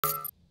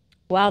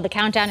Well, the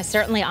countdown is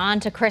certainly on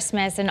to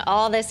Christmas, and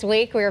all this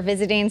week we are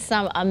visiting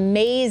some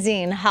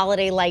amazing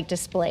holiday light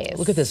displays.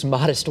 Look at this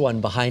modest one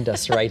behind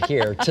us right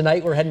here.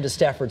 Tonight we're heading to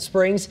Stafford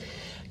Springs.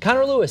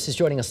 Connor Lewis is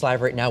joining us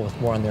live right now with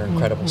more on their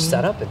incredible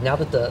setup. And now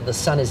that the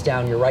sun is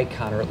down, you're right,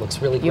 Connor, it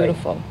looks really great.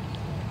 Beautiful.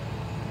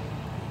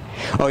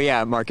 Oh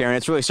yeah, Mark Aaron,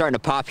 it's really starting to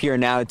pop here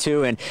now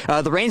too, and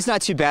the rain's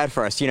not too bad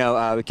for us.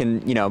 We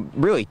can,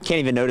 really can't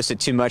even notice it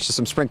too much. There's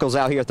some sprinkles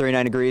out here,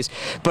 39 degrees.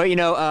 But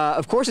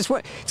of course, it's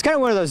kind of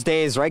one of those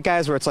days, right,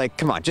 guys, where it's like,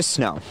 come on, just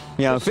snow.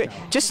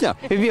 Just snow.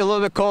 It'd be a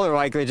little bit colder,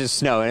 likely just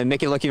snow, and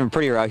make it look even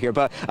prettier out here.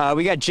 But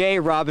we got Jay,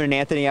 Robin, and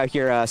Anthony out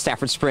here,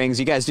 Stafford Springs.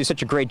 You guys do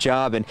such a great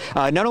job, and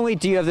not only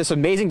do you have this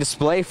amazing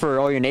display for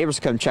all your neighbors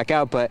to come check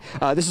out, but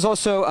this is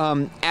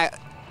also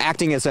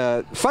acting as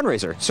a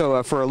fundraiser,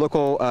 so for a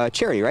local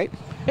charity, right?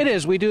 It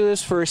is. We do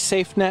this for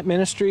SafeNet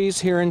Ministries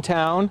here in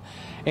town,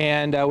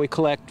 and we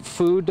collect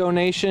food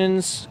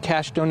donations,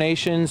 cash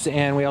donations,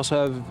 and we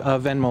also have a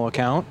Venmo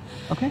account.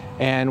 Okay.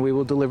 And we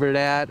will deliver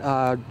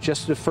that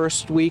just the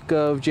first week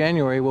of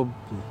January. We'll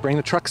bring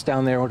the trucks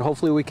down there, and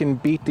hopefully we can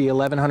beat the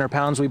 1,100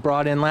 pounds we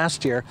brought in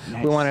last year.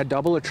 Nice. We want to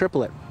double or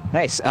triple it.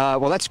 Nice.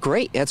 Well, that's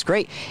great. That's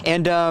great.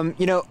 And, I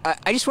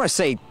just want to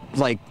say,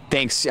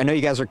 thanks. I know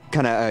you guys are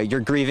kind of, you're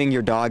grieving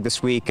your dog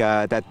this week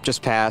that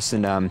just passed,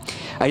 and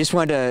I just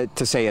wanted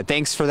to say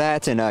thanks for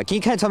that. And can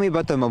you kind of tell me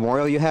about the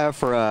memorial you have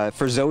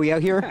for Zoe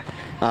out here?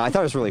 I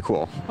thought it was really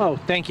cool. Oh,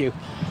 thank you.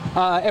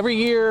 Every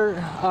year,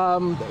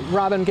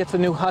 Robin gets a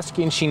new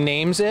husky and she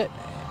names it.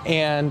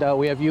 And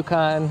we have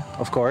Yukon,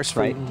 of course,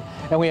 right?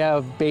 And we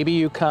have baby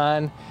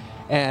Yukon.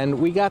 And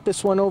we got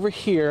this one over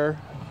here,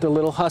 the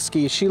little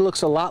husky. She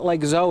looks a lot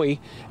like Zoe,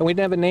 and we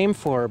didn't have a name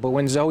for her, but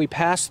when Zoe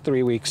passed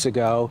 3 weeks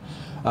ago,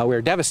 we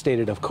were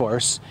devastated, of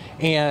course,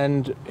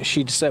 and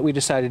we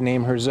decided to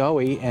name her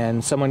Zoe,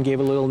 and someone gave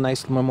a little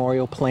nice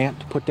memorial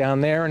plant to put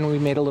down there, and we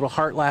made a little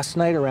heart last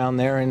night around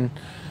there, and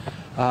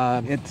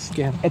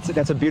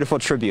that's a beautiful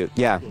tribute.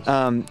 Yeah.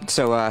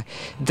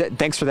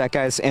 Thanks for that,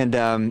 guys. And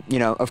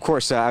of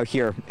course, out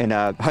here in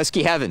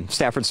Husky Heaven,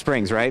 Stafford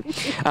Springs, right?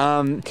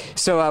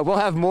 We'll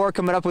have more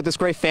coming up with this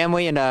great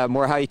family, and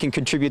more how you can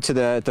contribute to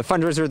the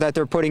fundraiser that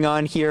they're putting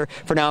on here.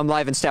 For now, I'm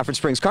live in Stafford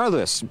Springs. Connor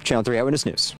Lewis, Channel 3 Eyewitness News.